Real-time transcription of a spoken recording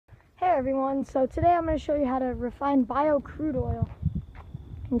Hey everyone, so today I'm going to show you how to refine bio-crude oil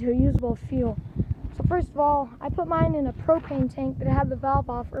into a usable fuel. So first of all, I put mine in a propane tank that had the valve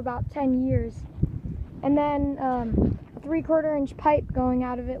off for about 10 years. And then a 3/4 inch pipe going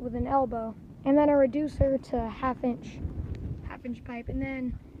out of it with an elbow. And then a reducer to half inch pipe. And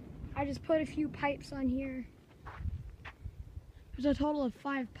then I just put a few pipes on here. There's a total of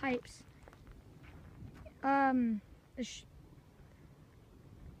 5 pipes.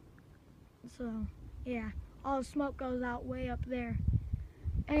 So yeah, all the smoke goes out way up there.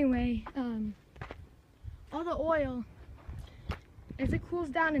 Anyway, all the oil, as it cools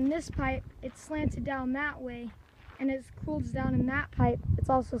down in this pipe, it's slanted down that way, and as it cools down in that pipe, it's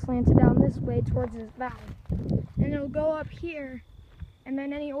also slanted down this way towards this valve. And it'll go up here, and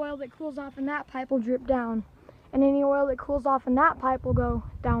then any oil that cools off in that pipe will drip down, and any oil that cools off in that pipe will go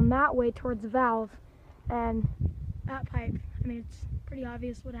down that way towards the valve. And that pipe, I mean, it's pretty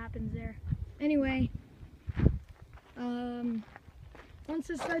obvious what happens there. Anyway, once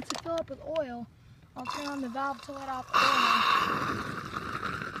it starts to fill up with oil, I'll turn on the valve to let off oil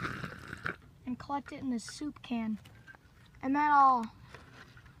and collect it in this soup can. And then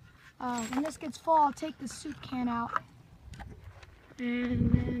when this gets full, I'll take the soup can out.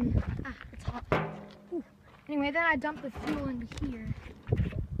 And then, it's hot. Ooh. Anyway, then I dump the fuel into here.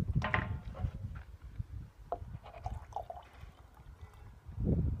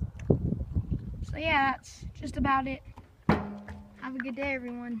 So yeah, that's just about it. Have a good day,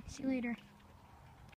 everyone. See you later.